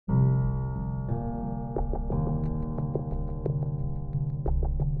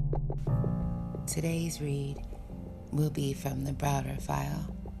Today's read will be from the Browder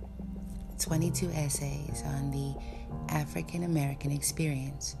File, 22 essays on the African American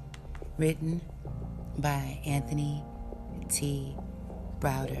experience, written by Anthony T.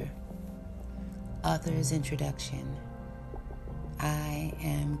 Browder. Author's introduction. I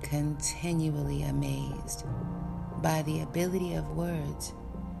am continually amazed by the ability of words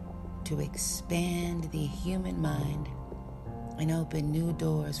to expand the human mind and open new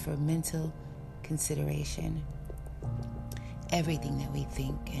doors for mental consideration. Everything that we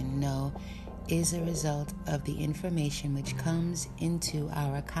think and know is a result of the information which comes into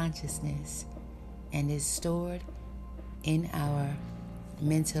our consciousness and is stored in our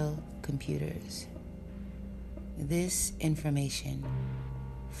mental computers. This information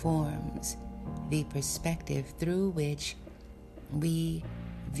forms the perspective through which we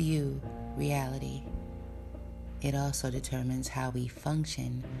view reality. It also determines how we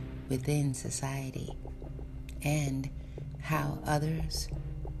function within society and how others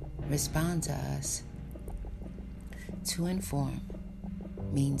respond to us. To inform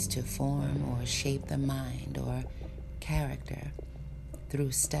means to form or shape the mind or character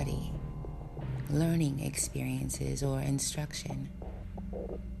through study, learning experiences, or instruction.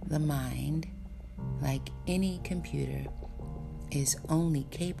 The mind, like any computer, is only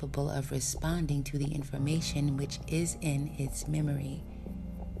capable of responding to the information which is in its memory.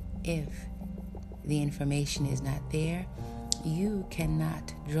 If the information is not there, you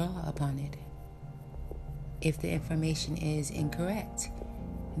cannot draw upon it. If the information is incorrect,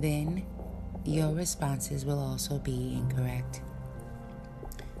 then your responses will also be incorrect.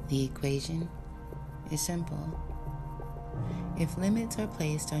 The equation is simple. If limits are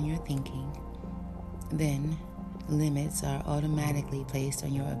placed on your thinking, then limits are automatically placed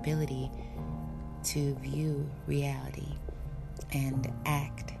on your ability to view reality and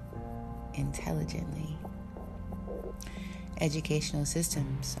act intelligently. Educational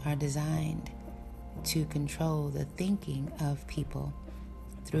systems are designed to control the thinking of people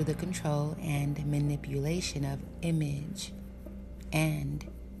through the control and manipulation of image and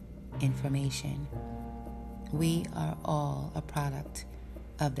information. We are all a product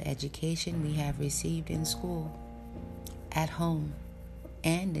of the education we have received in school, at home,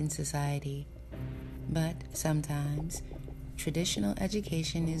 and in society. But sometimes traditional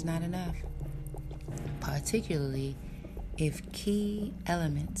education is not enough, particularly if key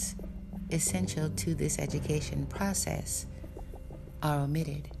elements essential to this education process are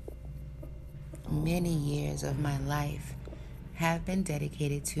omitted. Many years of my life have been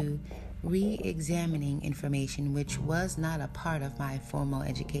dedicated to re-examining information which was not a part of my formal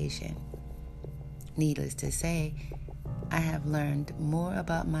education. Needless to say, I have learned more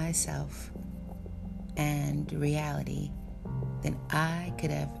about myself and reality than I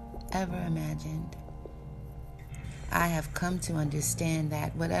could have ever imagined. I have come to understand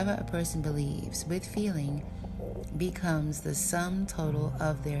that whatever a person believes with feeling becomes the sum total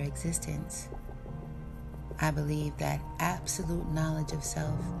of their existence. I believe that absolute knowledge of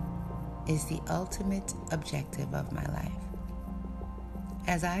self is the ultimate objective of my life.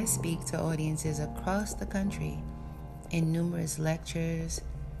 As I speak to audiences across the country in numerous lectures,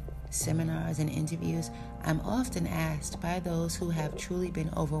 seminars, and interviews, I'm often asked by those who have truly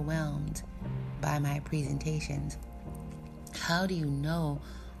been overwhelmed by my presentations, how do you know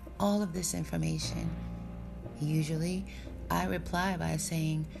all of this information? Usually, I reply by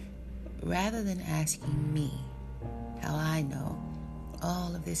saying, rather than asking me how I know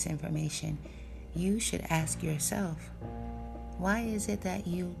all of this information, you should ask yourself, why is it that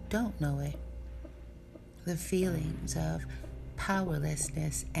you don't know it? The feelings of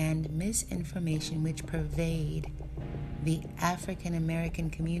powerlessness and misinformation which pervade the African American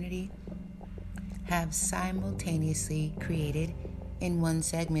community have simultaneously created in one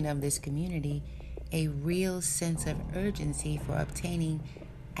segment of this community a real sense of urgency for obtaining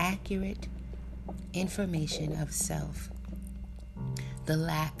accurate information of self. The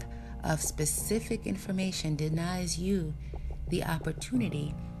lack of specific information denies you the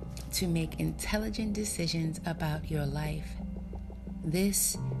opportunity to make intelligent decisions about your life.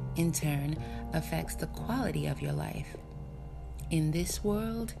 This, in turn, affects the quality of your life in this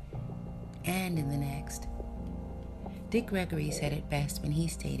world and in the next. Dick Gregory said it best when he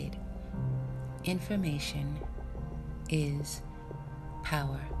stated, information is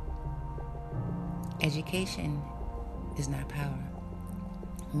power. Education is not power.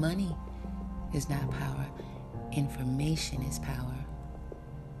 Money is not power. Information is power.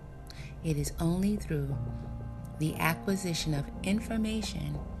 It is only through the acquisition of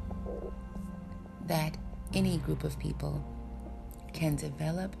information that any group of people can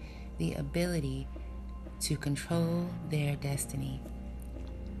develop the ability to control their destiny.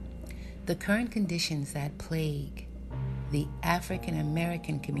 The current conditions that plague the African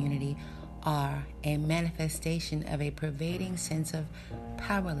American community are a manifestation of a pervading sense of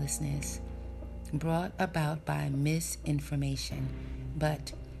powerlessness brought about by misinformation.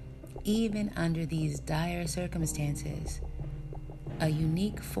 But even under these dire circumstances, a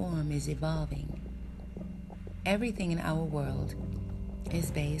unique form is evolving. Everything in our world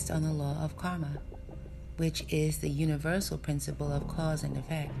is based on the law of karma, which is the universal principle of cause and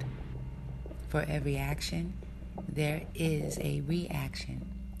effect. For every action, there is a reaction.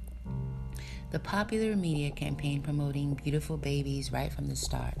 The popular media campaign promoting beautiful babies right from the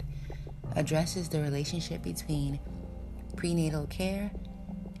start addresses the relationship between prenatal care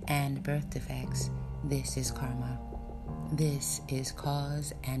and birth defects. This is karma. This is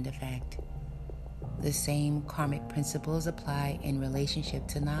cause and effect. The same karmic principles apply in relationship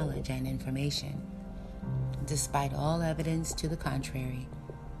to knowledge and information. Despite all evidence to the contrary,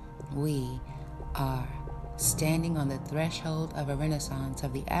 we are standing on the threshold of a renaissance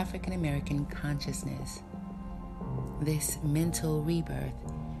of the African American consciousness. This mental rebirth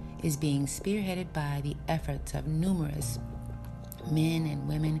is being spearheaded by the efforts of numerous men and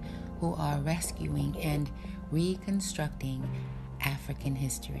women who are rescuing and reconstructing African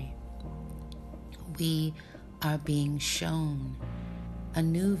history. We are being shown a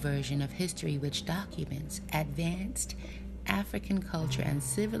new version of history which documents advanced African culture and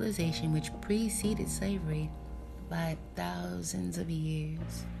civilization which preceded slavery by thousands of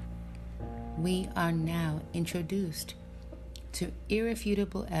years. We are now introduced to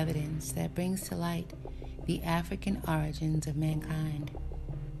irrefutable evidence that brings to light the African origins of mankind,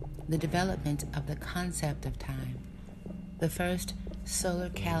 the development of the concept of time, the first solar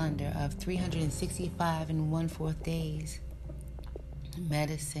calendar of 365 1/4 days,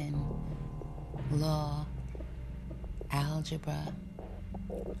 medicine, law, algebra,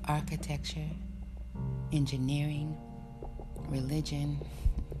 architecture, engineering, religion,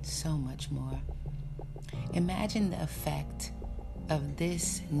 so much more. Imagine the effect of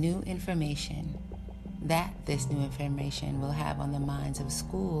this new information will have on the minds of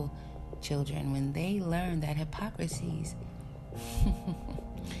school children when they learn that Hippocrates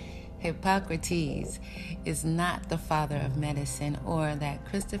is not the father of medicine, or that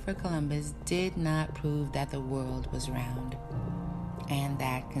Christopher Columbus did not prove that the world was round, and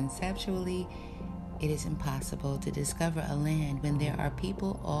that conceptually it is impossible to discover a land when there are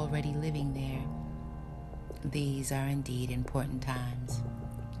people already living there. These are indeed important times.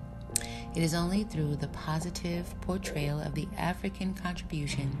 It is only through the positive portrayal of the African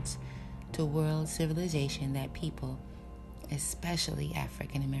contributions to world civilization that people, especially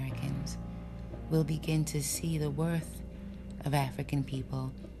African Americans, will begin to see the worth of African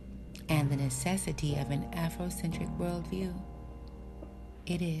people and the necessity of an Afrocentric worldview.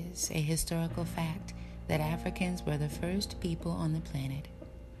 It is a historical fact that Africans were the first people on the planet,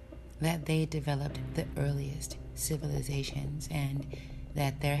 that they developed the earliest civilizations, and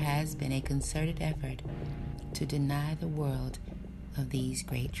that there has been a concerted effort to deny the world of these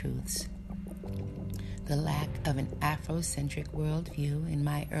great truths. The lack of an Afrocentric worldview in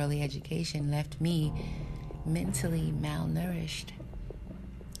my early education left me mentally malnourished.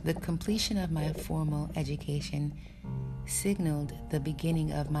 The completion of my formal education signaled the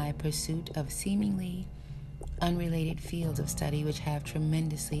beginning of my pursuit of seemingly unrelated fields of study which have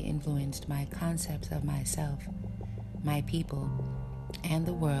tremendously influenced my concepts of myself, my people, and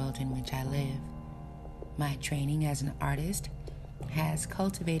the world in which I live. My training as an artist has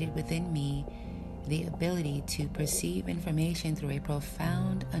cultivated within me the ability to perceive information through a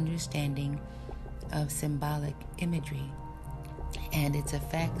profound understanding of symbolic imagery and its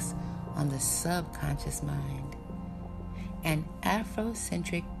effects on the subconscious mind. An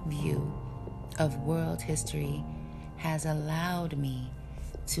Afrocentric view of world history has allowed me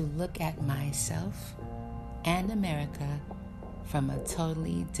to look at myself and America from a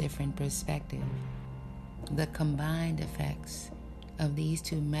totally different perspective. The combined effects of these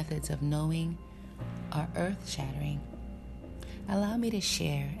two methods of knowing are earth-shattering. Allow me to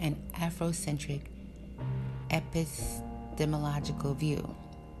share an Afrocentric epistemological view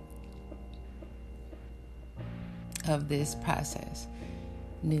of this process.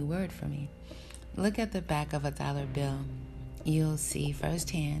 New word for me. Look at the back of a dollar bill. You'll see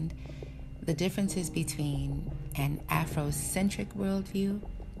firsthand the differences between an Afrocentric worldview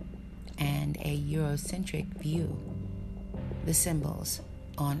and a Eurocentric view. The symbols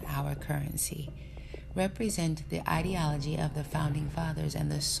on our currency represent the ideology of the founding fathers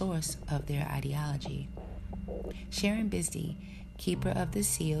and the source of their ideology. Sharon Bisbee, keeper of the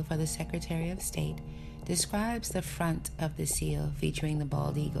seal for the Secretary of State, describes the front of the seal featuring the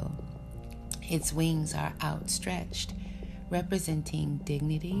bald eagle. Its wings are outstretched, representing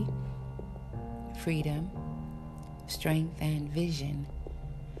dignity, freedom, strength, and vision.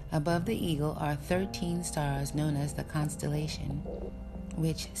 Above the eagle are 13 stars known as the constellation,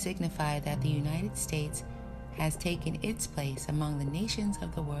 which signify that the United States has taken its place among the nations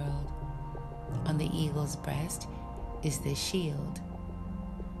of the world. On the eagle's breast is the shield.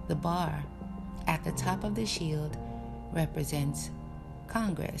 The bar at the top of the shield represents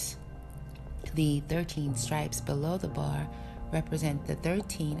Congress. The 13 stripes below the bar represent the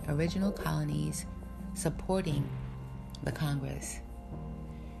 13 original colonies supporting the Congress.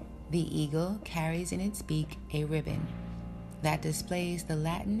 The eagle carries in its beak a ribbon that displays the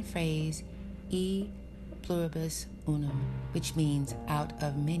Latin phrase e pluribus unum, which means out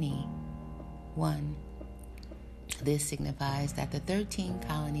of many, one. This signifies that the 13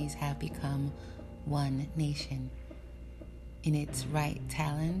 colonies have become one nation. In its right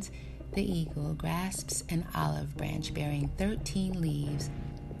talons, the eagle grasps an olive branch bearing 13 leaves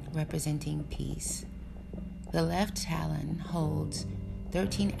representing peace. The left talon holds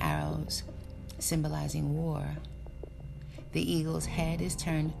 13 arrows symbolizing war. The eagle's head is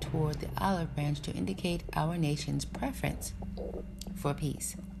turned toward the olive branch to indicate our nation's preference for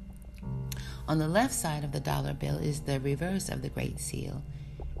peace. On the left side of the dollar bill is the reverse of the Great Seal.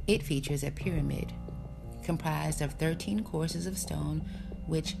 It features a pyramid comprised of 13 courses of stone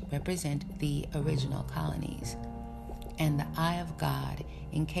which represent the original colonies, and the eye of God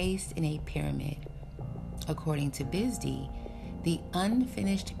encased in a pyramid. According to Bisbee, the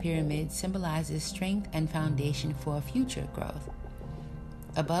unfinished pyramid symbolizes strength and foundation for future growth.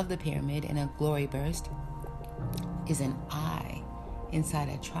 Above the pyramid, in a glory burst, is an eye inside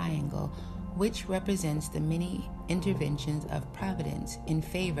a triangle, which represents the many interventions of providence in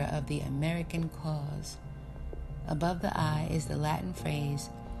favor of the American cause. Above the eye is the Latin phrase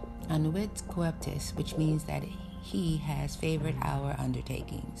Annuit Coeptis, which means that he has favored our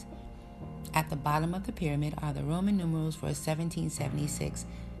undertakings. At the bottom of the pyramid are the Roman numerals for 1776,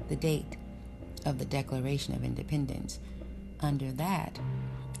 the date of the Declaration of Independence. Under that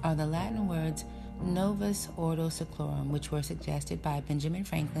are the Latin words Novus Ordo Seclorum, which were suggested by Benjamin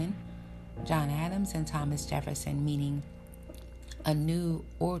Franklin, John Adams, and Thomas Jefferson, meaning a new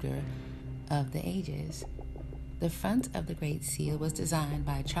order of the ages. The front of the Great Seal was designed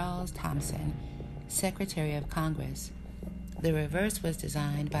by Charles Thomson, Secretary of Congress. The reverse was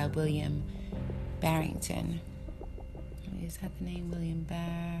designed by William Barrington. Is that the name?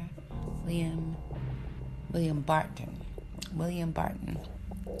 William Barton,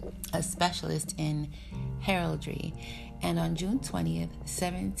 a specialist in heraldry. And on June 20th,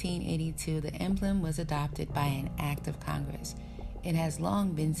 1782, the emblem was adopted by an act of Congress. It has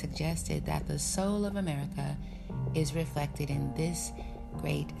long been suggested that the soul of America is reflected in this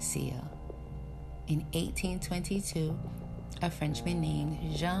Great Seal. In 1822, a Frenchman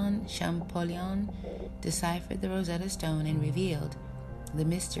named Jean Champollion deciphered the Rosetta Stone and revealed the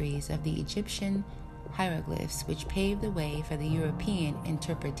mysteries of the Egyptian hieroglyphs, which paved the way for the European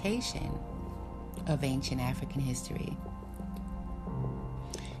interpretation of ancient African history.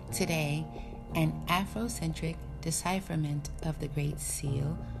 Today, an Afrocentric decipherment of the Great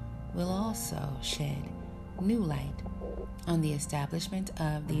Seal will also shed new light on the establishment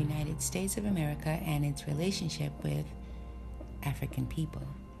of the United States of America and its relationship with African people.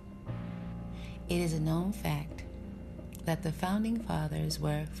 It is a known fact that the founding fathers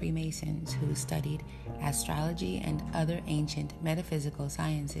were Freemasons who studied astrology and other ancient metaphysical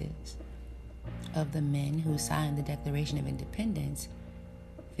sciences. Of the men who signed the Declaration of Independence,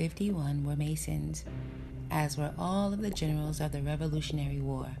 51 were Masons, as were all of the generals of the Revolutionary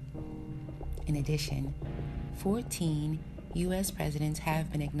War. In addition, 14 U.S. presidents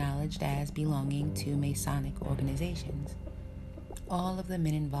have been acknowledged as belonging to Masonic organizations. All of the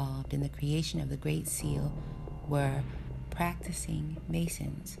men involved in the creation of the Great Seal were practicing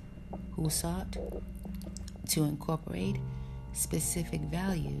Masons who sought to incorporate specific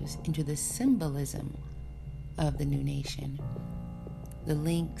values into the symbolism of the new nation. The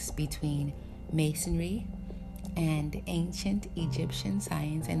links between Masonry and ancient Egyptian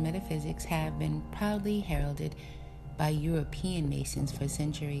science and metaphysics have been proudly heralded by European Masons for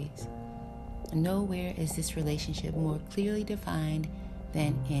centuries. Nowhere is this relationship more clearly defined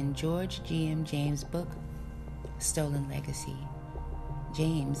than in George G.M. James' book, Stolen Legacy.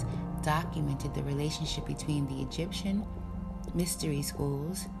 James documented the relationship between the Egyptian mystery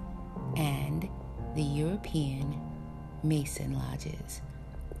schools and the European Mason lodges.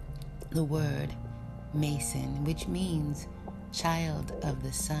 The word Mason, which means child of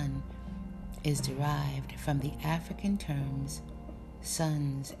the sun, is derived from the African terms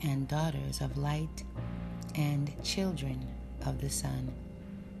sons and daughters of light and children of the sun.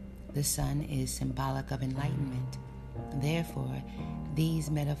 The sun is symbolic of enlightenment. Therefore, these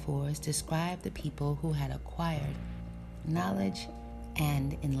metaphors describe the people who had acquired knowledge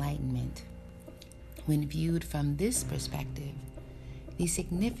and enlightenment. When viewed from this perspective, the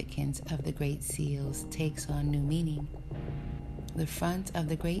significance of the Great Seals takes on new meaning. The front of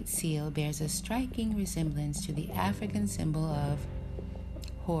the Great Seal bears a striking resemblance to the African symbol of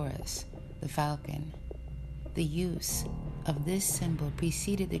Horus, the falcon. The use of this symbol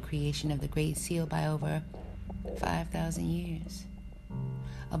preceded the creation of the Great Seal by over 5,000 years.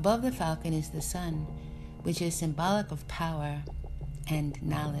 Above the falcon is the sun, which is symbolic of power and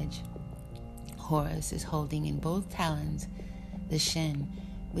knowledge. Horus is holding in both talons the Shen,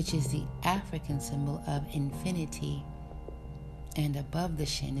 which is the African symbol of infinity, and above the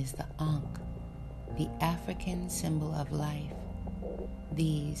Shen is the Ankh, the African symbol of life.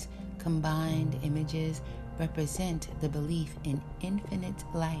 These combined images represent the belief in infinite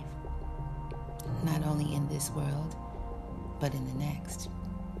life, not only in this world, but in the next.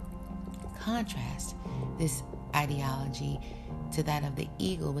 Contrast this ideology to that of the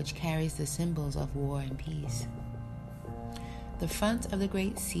eagle, which carries the symbols of war and peace. The front of the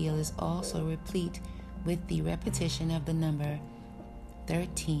Great Seal is also replete with the repetition of the number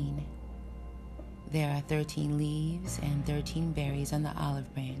 13. There are 13 leaves and 13 berries on the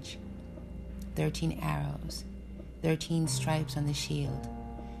olive branch, 13 arrows, 13 stripes on the shield,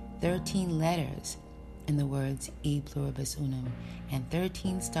 13 letters in the words E pluribus unum, and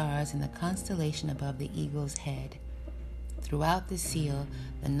 13 stars in the constellation above the eagle's head. Throughout the seal,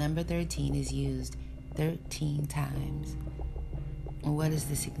 the number 13 is used 13 times. What is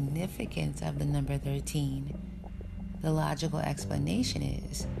the significance of the number 13? The logical explanation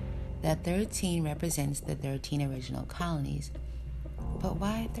is that 13 represents the 13 original colonies. But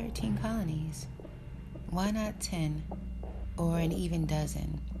why 13 colonies? Why not 10 or an even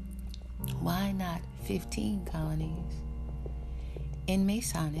dozen? Why not 15 colonies? In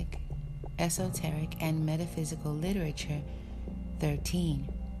Masonic, esoteric, and metaphysical literature, 13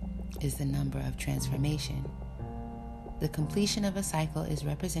 is the number of transformation. The completion of a cycle is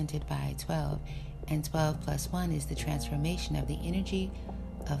represented by 12, and 12 plus 1 is the transformation of the energy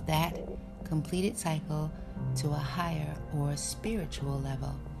of that completed cycle to a higher or spiritual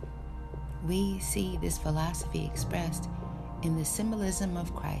level. We see this philosophy expressed in the symbolism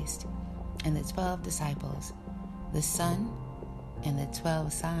of Christ and the 12 disciples, the sun and the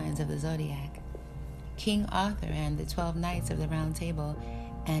 12 signs of the zodiac, King Arthur and the 12 knights of the Round Table,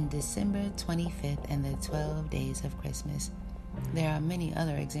 and December 25th and the 12 days of Christmas. There are many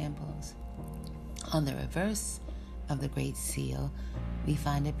other examples. On the reverse of the Great Seal, we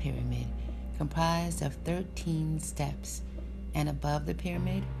find a pyramid comprised of 13 steps, and above the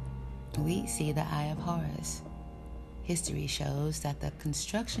pyramid, we see the Eye of Horus. History shows that the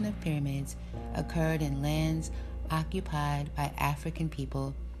construction of pyramids occurred in lands occupied by African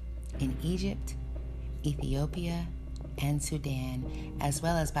people in Egypt, Ethiopia, and Sudan, as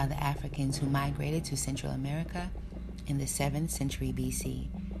well as by the Africans who migrated to Central America in the 7th century BC.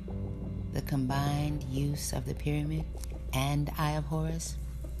 The combined use of the pyramid and Eye of Horus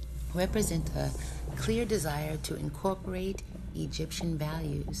represent a clear desire to incorporate Egyptian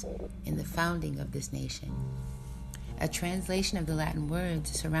values in the founding of this nation. A translation of the Latin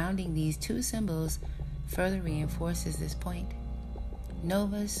words surrounding these two symbols further reinforces this point.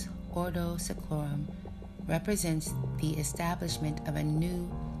 Novus Ordo Seclorum represents the establishment of a new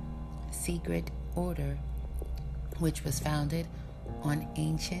secret order which was founded on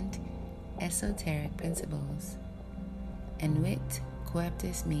ancient esoteric principles. Nuit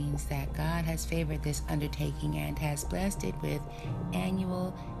Coeptis means that God has favored this undertaking and has blessed it with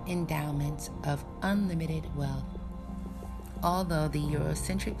annual endowments of unlimited wealth. Although the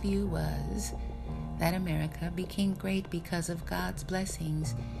Eurocentric view was that America became great because of God's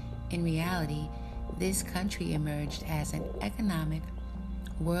blessings, in reality, this country emerged as an economic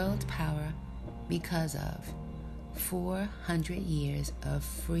world power because of 400 years of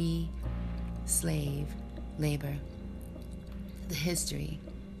free slave labor. The history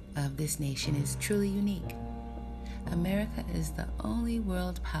of this nation is truly unique. America is the only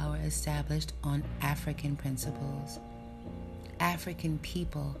world power established on African principles. African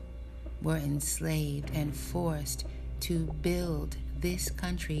people were enslaved and forced to build this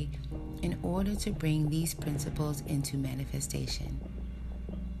country in order to bring these principles into manifestation.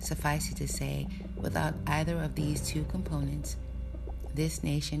 Suffice it to say, without either of these two components, this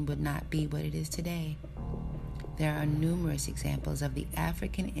nation would not be what it is today. There are numerous examples of the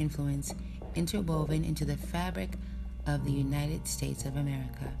African influence interwoven into the fabric of the United States of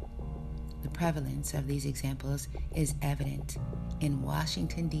America. The prevalence of these examples is evident in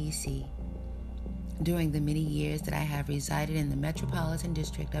Washington, D.C. During the many years that I have resided in the Metropolitan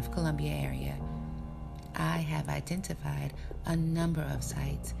District of Columbia area, I have identified a number of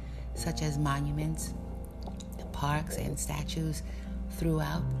sites, such as monuments, parks, and statues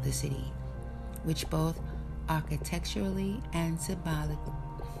throughout the city, which both architecturally and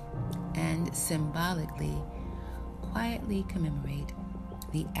symbolically quietly commemorate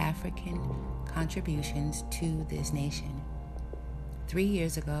the African contributions to this nation. 3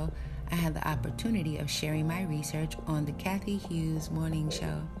 years ago, I had the opportunity of sharing my research on the Cathy Hughes Morning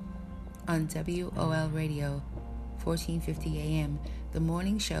Show on WOL Radio, 1450 AM. The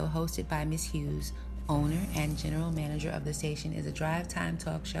morning show, hosted by Miss Hughes, owner and general manager of the station, is a drive time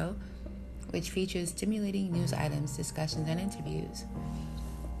talk show which features stimulating news items, discussions, and interviews.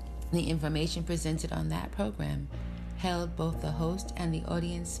 The information presented on that program held both the host and the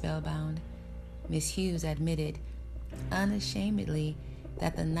audience spellbound. Miss Hughes admitted unashamedly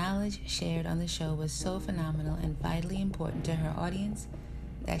that the knowledge shared on the show was so phenomenal and vitally important to her audience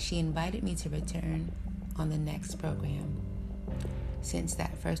that she invited me to return on the next program. Since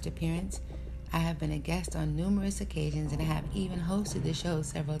that first appearance, I have been a guest on numerous occasions and have even hosted the show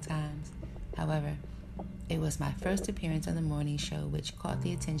several times. However, it was my first appearance on the morning show which caught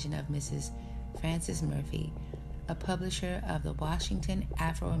the attention of Mrs. Frances Murphy, a publisher of the Washington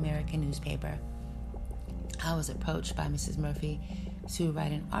Afro-American newspaper. I was approached by Mrs. Murphy to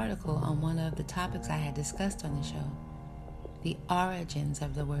write an article on one of the topics I had discussed on the show, the origins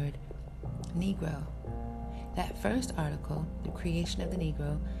of the word Negro. That first article, The Creation of the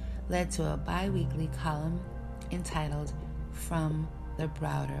Negro, led to a bi-weekly column entitled From the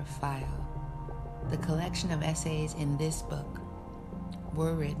Browder File. The collection of essays in this book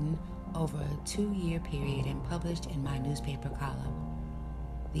were written over a 2-year period and published in my newspaper column.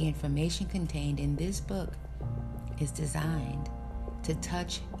 The information contained in this book is designed to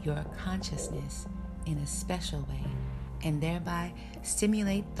touch your consciousness in a special way and thereby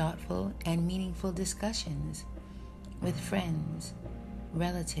stimulate thoughtful and meaningful discussions with friends,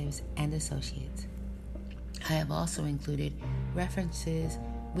 relatives, and associates. I have also included references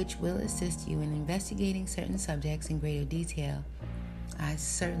which will assist you in investigating certain subjects in greater detail. I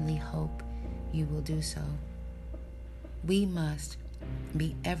certainly hope you will do so. We must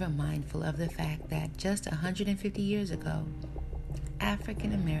be ever mindful of the fact that just 150 years ago,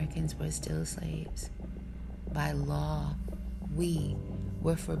 African Americans were still slaves. By law, we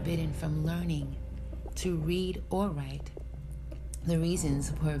were forbidden from learning to read or write. The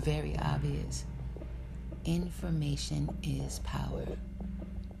reasons were very obvious. Information is power.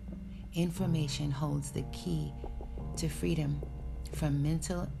 Information holds the key to freedom from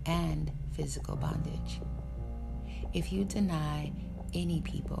mental and physical bondage. If you deny any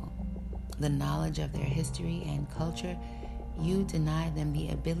people the knowledge of their history and culture, you deny them the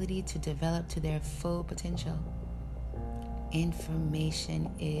ability to develop to their full potential.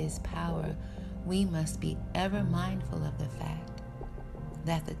 Information is power. We must be ever mindful of the fact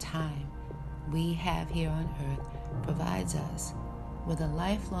that the time we have here on earth provides us with a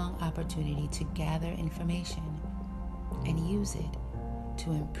lifelong opportunity to gather information and use it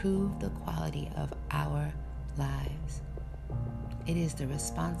to improve the quality of our lives. It is the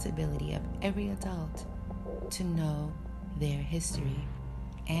responsibility of every adult to know their history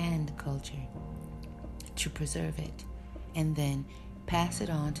and culture, to preserve it, and then pass it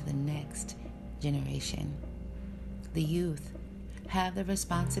on to the next generation. The youth have the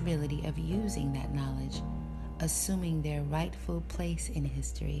responsibility of using that knowledge, assuming their rightful place in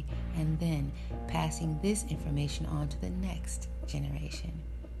history, and then passing this information on to the next generation.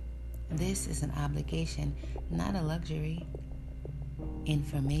 This is an obligation, not a luxury.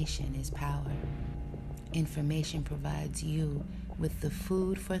 Information is power. Information provides you with the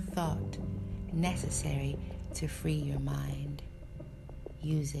food for thought necessary to free your mind.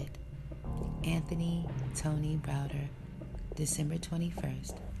 Use it. Anthony Tony Browder, December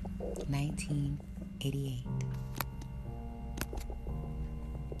 21st, 1988.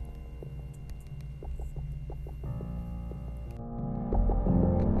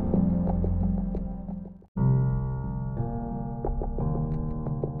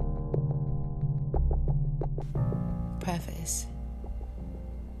 Preface.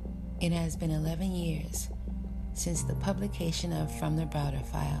 It has been 11 years since the publication of From the Browder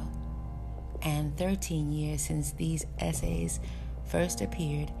File, and 13 years since these essays first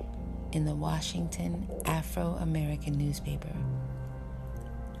appeared in the Washington Afro-American newspaper.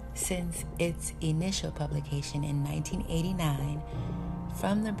 Since its initial publication in 1989,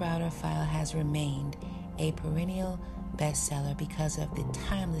 From the Browder File has remained a perennial bestseller because of the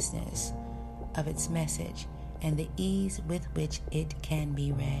timelessness of its message and the ease with which it can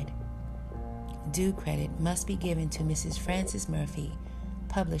be read. Due credit must be given to Mrs. Frances Murphy,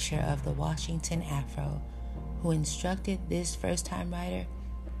 publisher of the Washington Afro, who instructed this first-time writer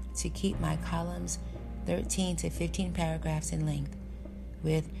to keep my columns 13 to 15 paragraphs in length,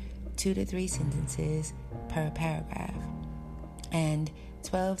 with 2 to 3 sentences per paragraph, and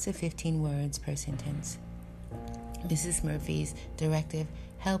 12 to 15 words per sentence. Mrs. Murphy's directive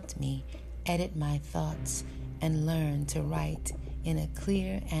helped me edit my thoughts and learn to write in a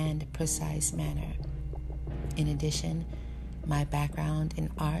clear and precise manner. In addition, my background in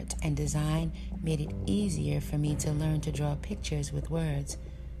art and design made it easier for me to learn to draw pictures with words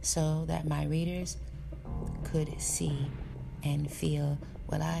so that my readers could see and feel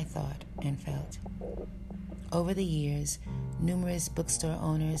what I thought and felt. Over the years, numerous bookstore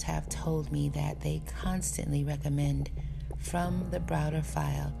owners have told me that they constantly recommend From the Browder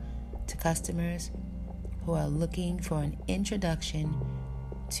File to customers who are looking for an introduction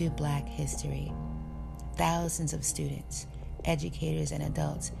to Black history. Thousands of students, educators, and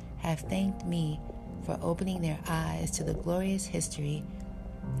adults have thanked me for opening their eyes to the glorious history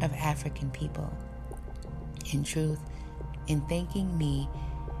of African people. In truth, in thanking me,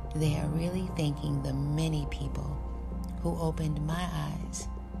 they are really thanking the many people who opened my eyes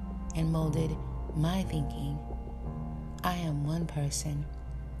and molded my thinking. I am one person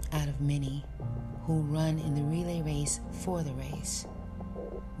out of many who run in the relay race for the race.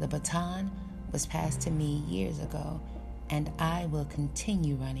 The baton was passed to me years ago, and I will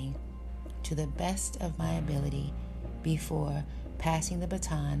continue running to the best of my ability before passing the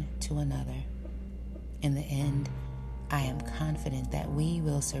baton to another. In the end, I am confident that we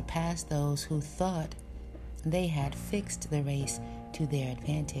will surpass those who thought they had fixed the race to their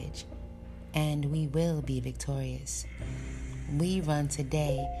advantage, and we will be victorious. We run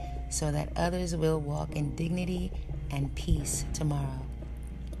today so that others will walk in dignity and peace tomorrow.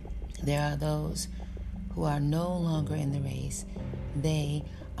 There are those who are no longer in the race. They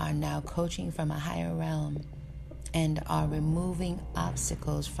are now coaching from a higher realm and are removing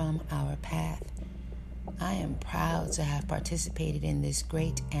obstacles from our path. I am proud to have participated in this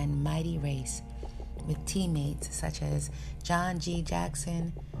great and mighty race with teammates such as John G.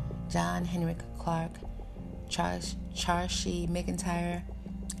 Jackson, John Henrik Clark, Charshie McIntyre,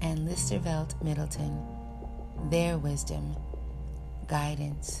 and Listervelt Middleton. Their wisdom,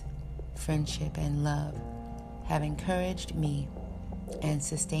 guidance, friendship, and love have encouraged me and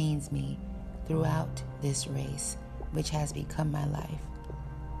sustains me throughout this race, which has become my life.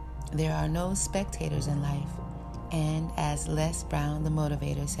 There are no spectators in life, and as Les Brown, the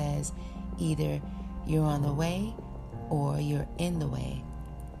motivator, says, either you're on the way or you're in the way.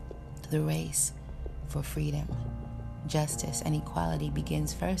 The race for freedom, justice, and equality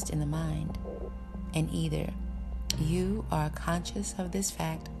begins first in the mind, and either you are conscious of this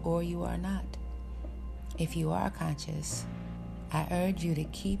fact or you are not. If you are conscious, I urge you to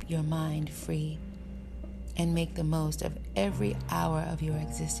keep your mind free and make the most of every hour of your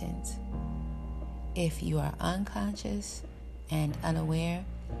existence. If you are unconscious and unaware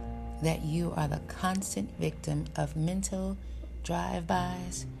that you are the constant victim of mental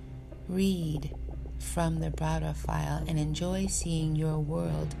drive-bys, read From the Browder File and enjoy seeing your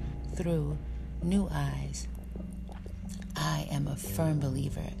world through new eyes. I am a firm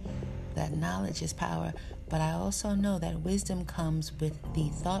believer that knowledge is power, but I also know that wisdom comes with the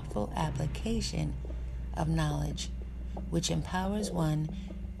thoughtful application of knowledge, which empowers one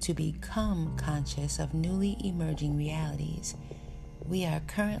to become conscious of newly emerging realities. We are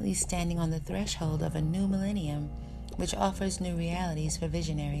currently standing on the threshold of a new millennium, which offers new realities for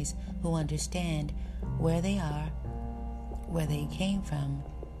visionaries who understand where they are, where they came from,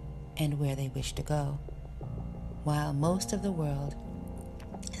 and where they wish to go. While most of the world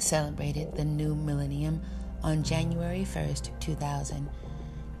celebrated the new millennium on January 1st, 2000,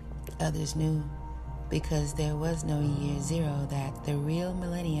 others knew, because there was no year zero, that the real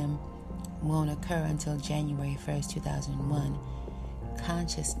millennium won't occur until January 1st, 2001.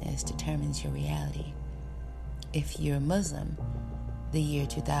 Consciousness determines your reality. If you're Muslim, the year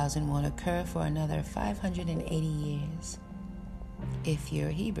 2000 won't occur for another 580 years. If you're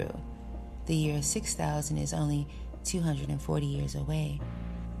Hebrew, the year 6000 is only 240 years away.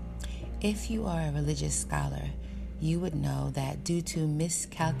 If you are a religious scholar, you would know that due to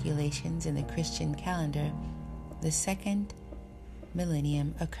miscalculations in the Christian calendar, the second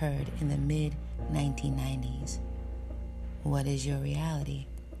millennium occurred in the mid-1990s. What is your reality?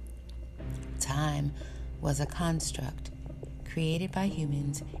 Time was a construct created by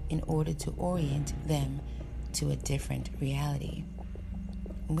humans in order to orient them to a different reality.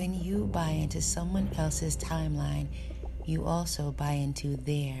 When you buy into someone else's timeline, you also buy into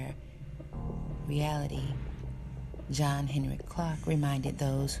their reality. John Henrik Clarke reminded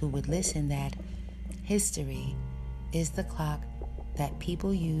those who would listen that history is the clock that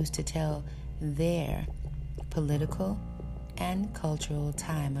people use to tell their political and cultural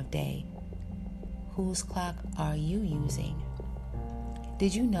time of day. Whose clock are you using?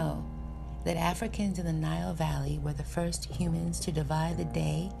 Did you know that Africans in the Nile Valley were the first humans to divide the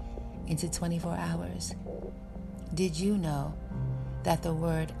day into 24 hours? Did you know that the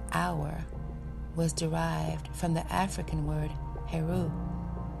word hour was derived from the African word Heru,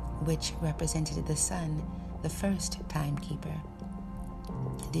 which represented the sun, the first timekeeper?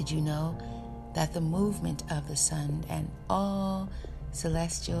 Did you know that the movement of the sun and all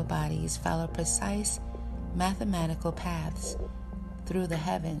celestial bodies follow precise mathematical paths through the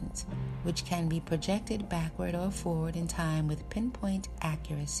heavens, which can be projected backward or forward in time with pinpoint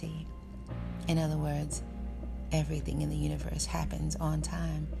accuracy? In other words, everything in the universe happens on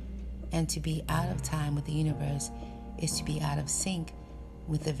time, and to be out of time with the universe is to be out of sync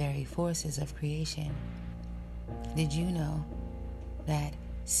with the very forces of creation. Did you know that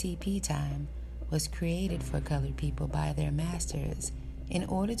CP time was created for colored people by their masters in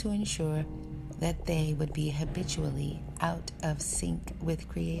order to ensure that they would be habitually out of sync with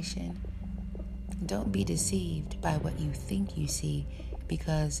creation? Don't be deceived by what you think you see,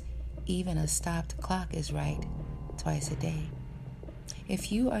 because even a stopped clock is right twice a day.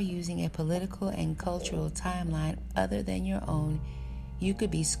 If you are using a political and cultural timeline other than your own, you could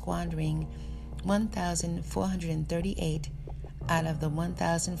be squandering 1,438 out of the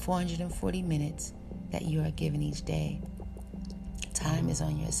 1,440 minutes that you are given each day. Time is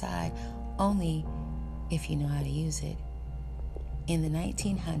on your side only if you know how to use it. In the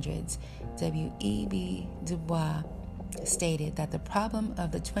 1900s, W.E.B. Du Bois stated that the problem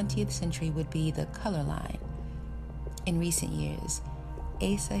of the 20th century would be the color line. In recent years,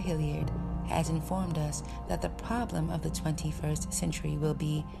 Asa Hilliard has informed us that the problem of the 21st century will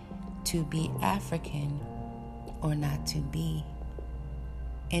be to be African or not to be.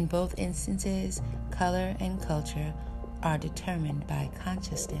 In both instances, color and culture are determined by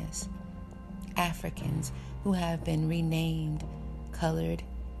consciousness. Africans who have been renamed colored,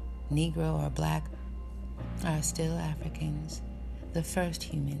 Negro, or black are still Africans, the first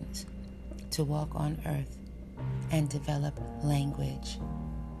humans to walk on earth and develop language,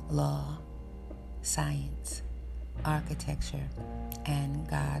 law, science, architecture, and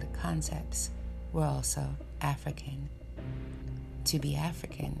God concepts were also African. To be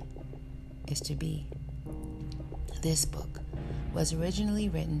African is to be. This book was originally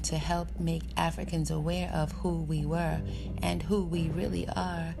written to help make Africans aware of who we were and who we really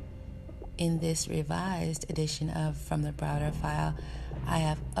are. In this revised edition of From the Browder File, I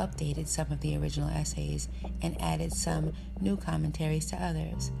have updated some of the original essays and added some new commentaries to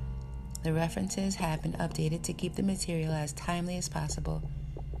others. The references have been updated to keep the material as timely as possible.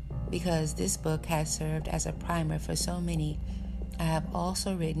 Because this book has served as a primer for so many, I have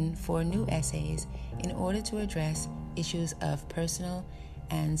also written 4 new essays in order to address issues of personal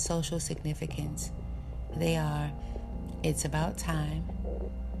and social significance. They are It's About Time,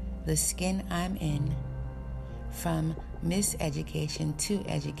 The Skin I'm In, From Miseducation to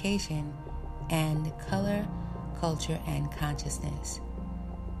Education, and Color, Culture, and Consciousness.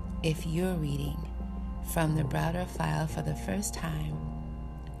 If you're reading From the Browder File for the first time,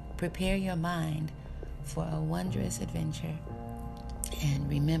 prepare your mind for a wondrous adventure. And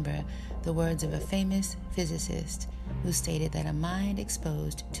remember the words of a famous physicist who stated that a mind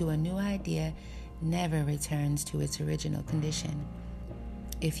exposed to a new idea never returns to its original condition.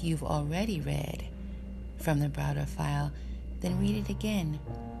 If you've already read From the Browder File, then read it again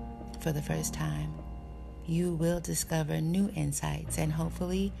for the first time. You will discover new insights and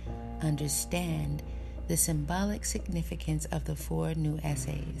hopefully understand the symbolic significance of the 4 new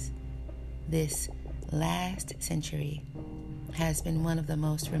essays. This last century has been one of the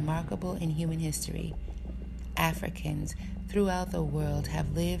most remarkable in human history. Africans throughout the world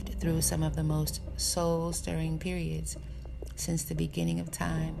have lived through some of the most soul-stirring periods since the beginning of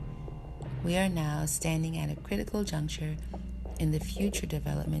time. We are now standing at a critical juncture in the future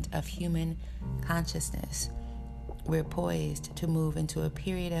development of human consciousness. We're poised to move into a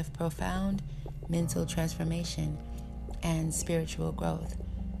period of profound mental transformation and spiritual growth,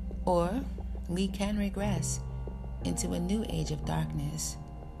 or we can regress into a new age of darkness.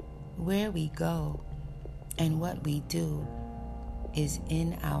 Where we go and what we do is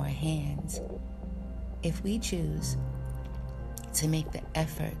in our hands. If we choose to make the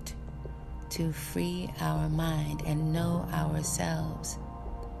effort to free our mind and know ourselves,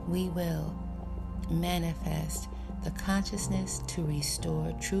 we will manifest the consciousness to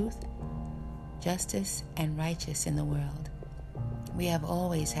restore truth, justice, and righteousness in the world. We have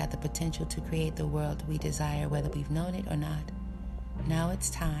always had the potential to create the world we desire, whether we've known it or not. Now it's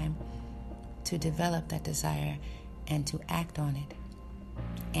time to develop that desire and to act on it.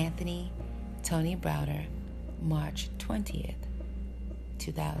 Anthony Tony Browder, March 20th,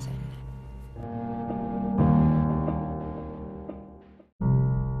 2000.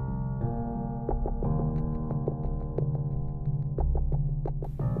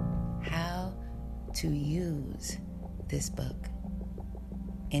 How to use this book.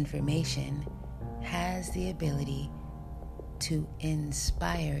 Information has the ability to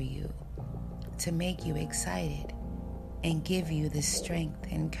inspire you, to make you excited, and give you the strength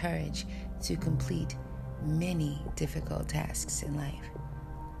and courage to complete many difficult tasks in life.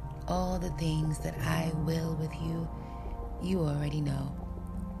 All the things that I will with you, you already know.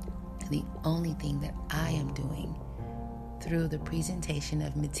 The only thing that I am doing through the presentation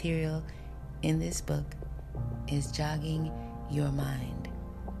of material in this book is jogging your mind.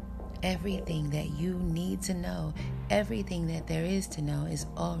 Everything that you need to know, everything that there is to know is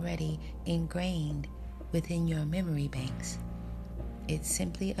already ingrained within your memory banks. It's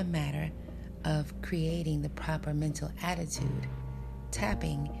simply a matter of creating the proper mental attitude,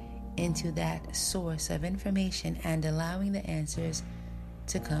 tapping into that source of information and allowing the answers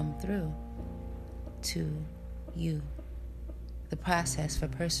to come through to you. The process for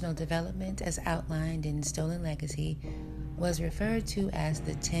personal development, as outlined in Stolen Legacy, was referred to as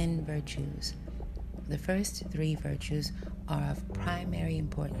the 10 virtues. The first 3 virtues are of primary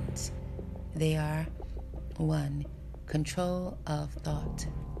importance. They are 1. Control of thought.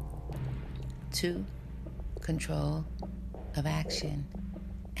 2. Control of action.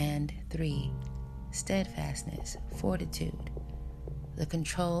 And 3. Steadfastness, fortitude. The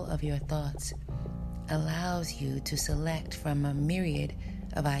control of your thoughts allows you to select from a myriad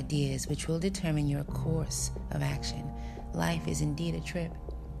of ideas which will determine your course of action. Life is indeed a trip,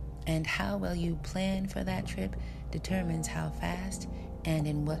 and how well you plan for that trip determines how fast and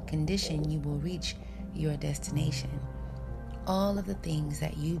in what condition you will reach your destination. All of the things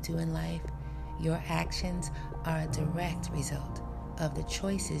that you do in life, your actions, are a direct result of the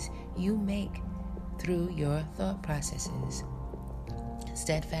choices you make through your thought processes.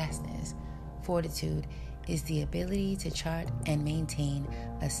 Steadfastness, fortitude, is the ability to chart and maintain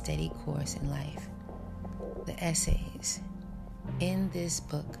a steady course in life. The essays in this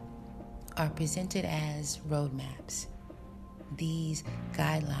book are presented as roadmaps. These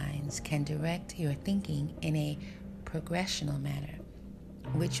guidelines can direct your thinking in a progressional manner,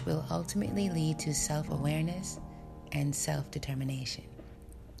 which will ultimately lead to self-awareness and self-determination.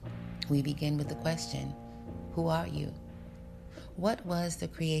 We begin with the question, who are you? What was the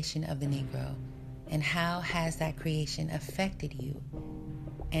creation of the Negro, and how has that creation affected you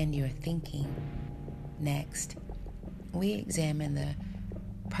and your thinking? Next, we examine the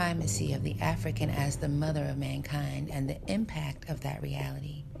primacy of the African as the mother of mankind and the impact of that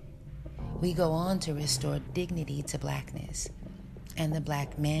reality. We go on to restore dignity to blackness and the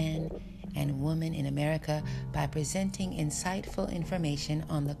black man and woman in America by presenting insightful information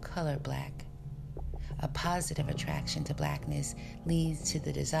on the color black. A positive attraction to blackness leads to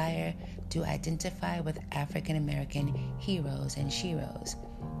the desire to identify with African American heroes and sheroes,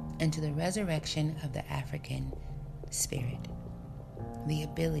 and to the resurrection of the African spirit. The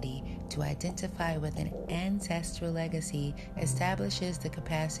ability to identify with an ancestral legacy establishes the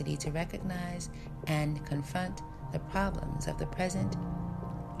capacity to recognize and confront the problems of the present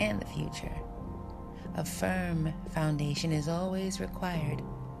and the future. A firm foundation is always required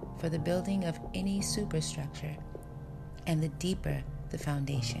for the building of any superstructure, and the deeper the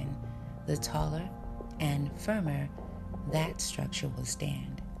foundation, the taller and firmer that structure will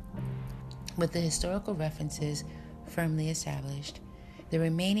stand. With the historical references firmly established, the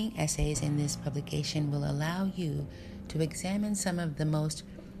remaining essays in this publication will allow you to examine some of the most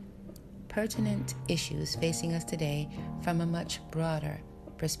pertinent issues facing us today from a much broader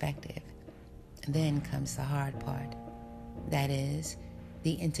perspective. Then comes the hard part. That is,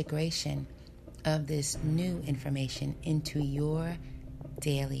 the integration of this new information into your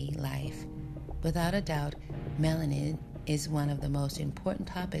daily life. Without a doubt, melanin is one of the most important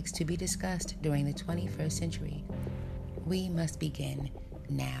topics to be discussed during the 21st century. We must begin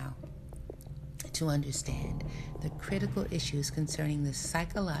now to understand the critical issues concerning the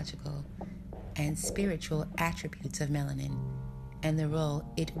psychological and spiritual attributes of melanin and the role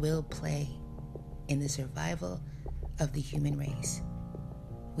it will play in the survival of the human race.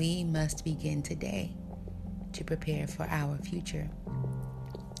 We must begin today to prepare for our future.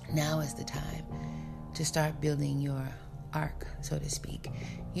 Now is the time to start building your ark, so to speak.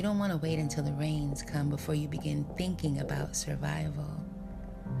 You don't want to wait until the rains come before you begin thinking about survival.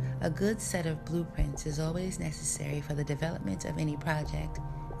 A good set of blueprints is always necessary for the development of any project,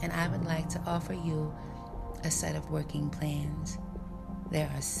 and I would like to offer you a set of working plans. There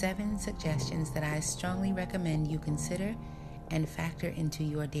are 7 suggestions that I strongly recommend you consider and factor into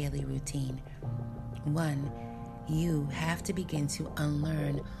your daily routine. 1, you have to begin to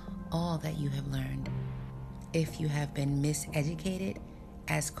unlearn all that you have learned. If you have been miseducated,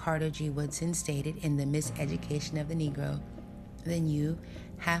 as Carter G. Woodson stated in The Miseducation of the Negro, then you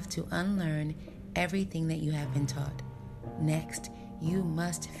have to unlearn everything that you have been taught. Next, you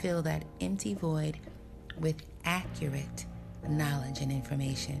must fill that empty void with accurate knowledge and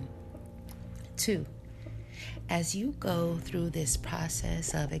information. 2, as you go through this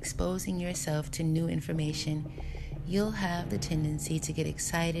process of exposing yourself to new information, you'll have the tendency to get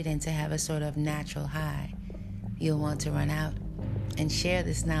excited and to have a sort of natural high. You'll want to run out and share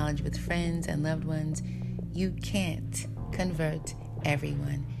this knowledge with friends and loved ones. You can't convert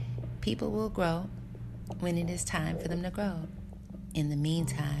everyone. People will grow when it is time for them to grow. In the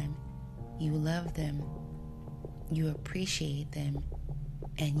meantime, you love them, you appreciate them,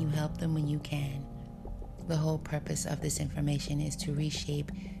 and you help them when you can. The whole purpose of this information is to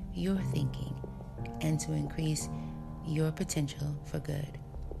reshape your thinking and to increase your potential for good.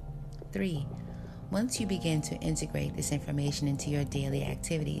 3, once you begin to integrate this information into your daily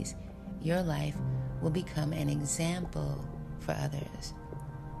activities, your life will become an example for others.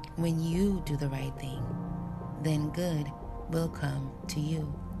 When you do the right thing, then good will come to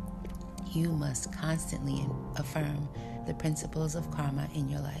you. You must constantly affirm the principles of karma in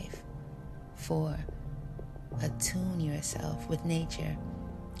your life. 4, attune yourself with nature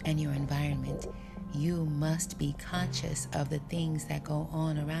and your environment. You must be conscious of the things that go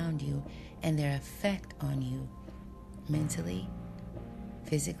on around you and their effect on you, mentally,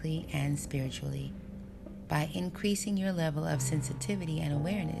 physically, and spiritually. By increasing your level of sensitivity and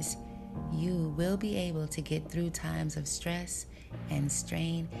awareness, you will be able to get through times of stress and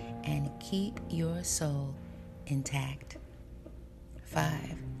strain and keep your soul intact.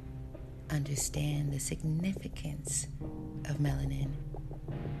 5, understand the significance of melanin.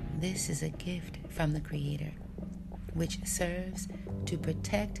 This is a gift from the Creator, which serves to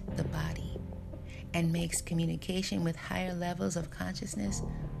protect the body and makes communication with higher levels of consciousness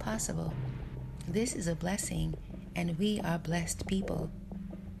possible. This is a blessing, and we are blessed people.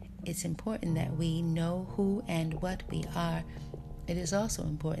 It's important that we know who and what we are. It is also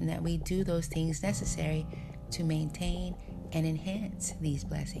important that we do those things necessary to maintain and enhance these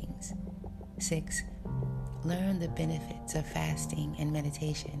blessings. 6, learn the benefits of fasting and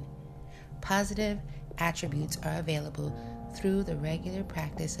meditation. Positive attributes are available through the regular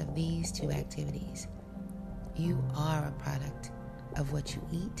practice of these 2 activities. You are a product of what you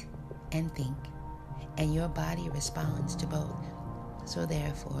eat and think, and your body responds to both. So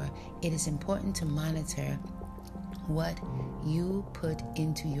therefore, it is important to monitor what you put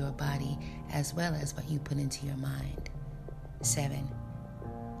into your body as well as what you put into your mind. 7,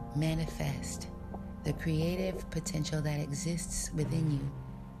 manifest the creative potential that exists within you.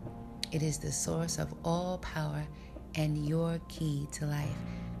 It is the source of all power and your key to life.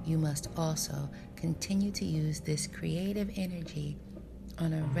 You must also continue to use this creative energy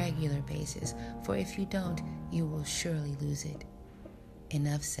on a regular basis, for if you don't, you will surely lose it.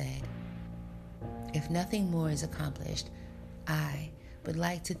 Enough said. If nothing more is accomplished, I would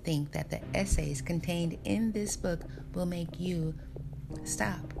like to think that the essays contained in this book will make you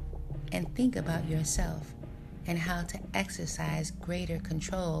stop and think about yourself and how to exercise greater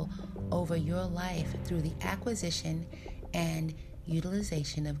control over your life through the acquisition and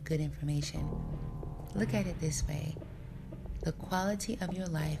utilization of good information. Look at it this way. The quality of your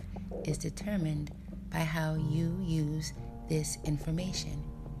life is determined by how you use this information.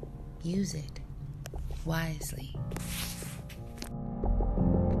 Use it wisely.